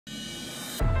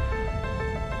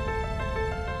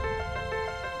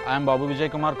I am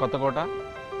Babuvijay Kumar Kothakota.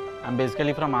 I am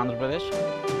basically from Andhra Pradesh.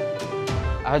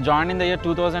 I have joined in the year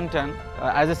 2010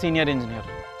 as a senior engineer,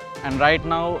 and right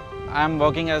now I am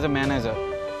working as a manager.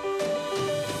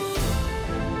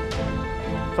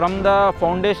 From the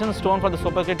foundation stone for the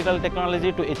supercritical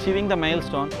technology to achieving the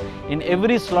milestone, in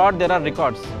every slot there are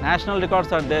records. National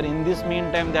records are there. In this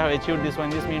meantime they have achieved this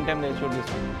one, in this meantime they achieved this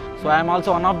one. So I am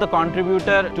also one of the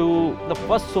contributor to the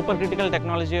first supercritical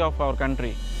technology of our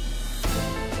country.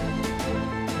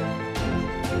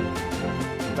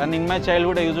 When in my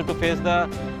childhood I used to face the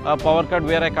power cut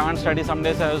where I can't study. Some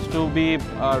days I used to be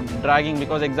dragging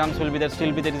because exams will be there,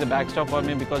 still there is a backstop for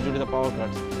me because due to the power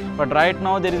cuts. But right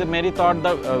now there is a very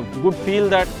good feel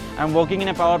that I am working in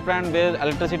a power plant where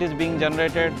electricity is being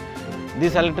generated.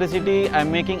 This electricity I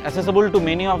am making accessible to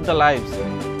many of the lives.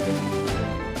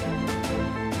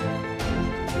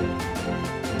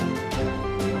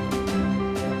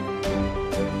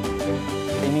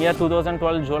 In year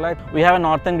 2012 July, we have a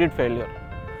northern grid failure,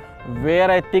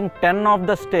 where I think 10 of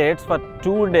the states for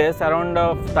 2 days around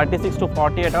 36 to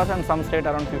 48 hours and some state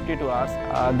around 52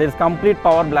 hours, there is complete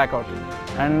power blackout.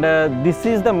 And this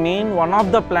is the main one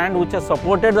of the plant which has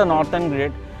supported the northern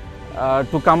grid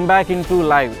to come back into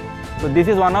life. So this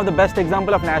is one of the best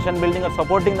example of nation building or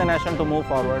supporting the nation to move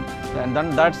forward, and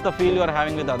then that's the feel you are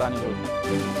having with Adani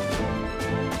Group.